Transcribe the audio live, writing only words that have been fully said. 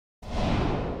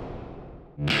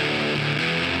How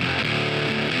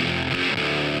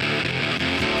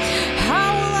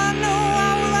will I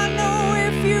know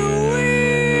if you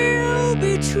will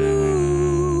be true?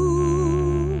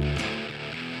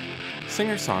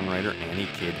 Singer-songwriter Annie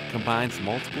Kidd combines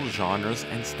multiple genres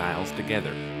and styles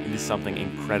together into something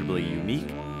incredibly unique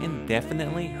and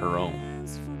definitely her own.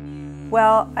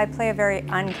 Well, I play a very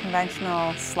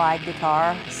unconventional slide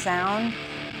guitar sound.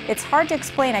 It's hard to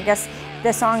explain. I guess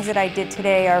the songs that I did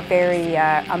today are very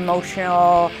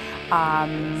emotional,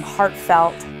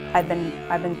 heartfelt. I've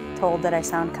been told that I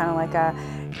sound kind of like a,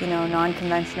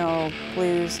 non-conventional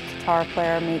blues guitar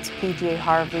player meets PJ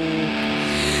Harvey.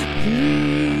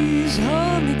 Please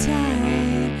hold me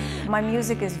tight. My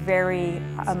music is very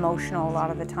emotional a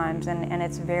lot of the times, and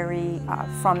it's very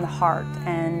from the heart,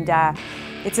 and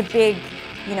it's a big,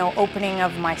 opening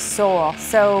of my soul.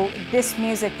 So this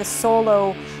music, the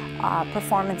solo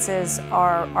performances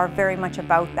are very much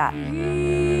about that.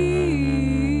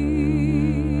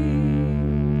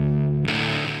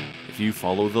 If you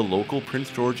follow the local Prince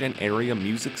George and area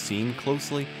music scene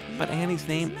closely, but Annie's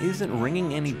name isn't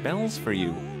ringing any bells for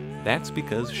you, that's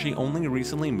because she only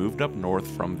recently moved up north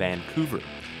from Vancouver,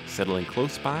 settling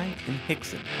close by in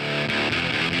Hickson.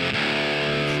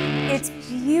 It's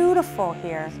beautiful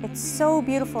here. It's so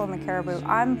beautiful in the Cariboo.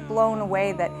 I'm blown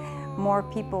away that more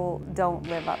people don't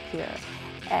live up here.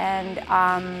 And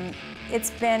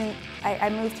it's been, I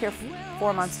moved here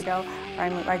 4 months ago, or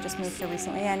I just moved here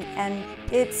recently, and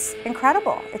it's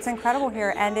incredible. It's incredible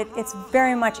here, and it's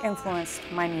very much influenced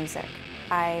my music.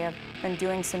 I have been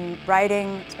doing some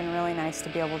writing. It's been really nice to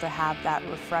be able to have that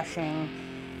refreshing,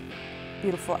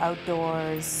 beautiful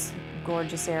outdoors,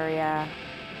 gorgeous area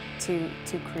to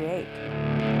create.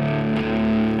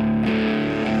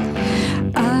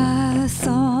 I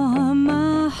thought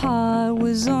my heart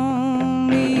was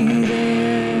only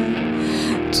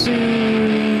there to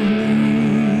leave.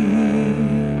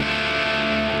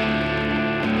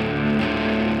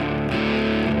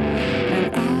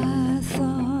 And I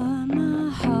thought my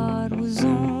heart was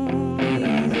only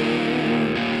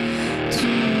there to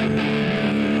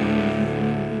leave.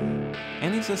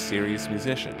 Annie's a serious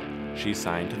musician. She's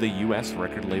signed to the US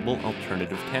record label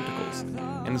Alternative Tentacles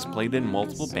and has played in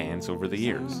multiple bands over the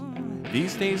years.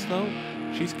 These days, though,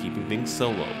 she's keeping things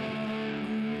solo.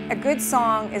 A good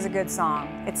song is a good song.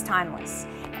 It's timeless.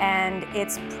 And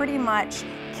it's pretty much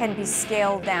can be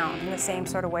scaled down in the same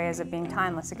sort of way as it being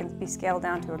timeless. It can be scaled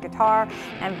down to a guitar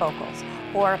and vocals,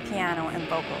 or a piano and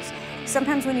vocals.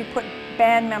 Sometimes when you put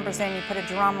band members in, you put a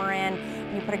drummer in,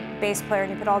 and you put a bass player,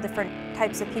 and you put all different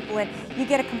types of people in, you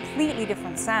get a completely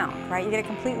different sound, right? You get a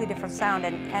completely different sound,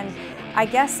 and I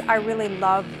guess I really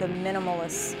love the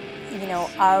minimalist,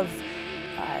 of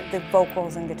the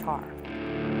vocals and guitar.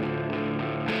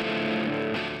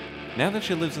 Now that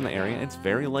she lives in the area, it's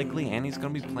very likely Annie's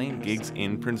going to be playing gigs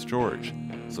in Prince George,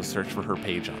 so search for her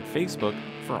page on Facebook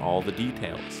for all the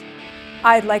details.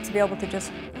 I'd like to be able to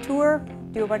just tour,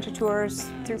 do a bunch of tours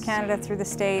through Canada, through the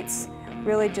States,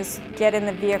 really just get in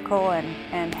the vehicle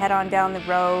and head on down the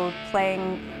road,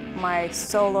 playing my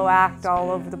solo act all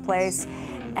over the place,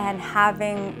 and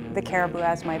having the Cariboo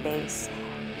as my base,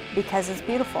 because it's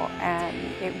beautiful and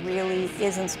it really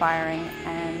is inspiring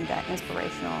and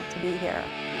inspirational to be here.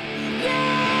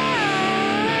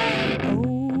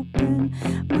 Open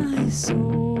my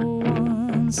soul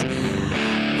once.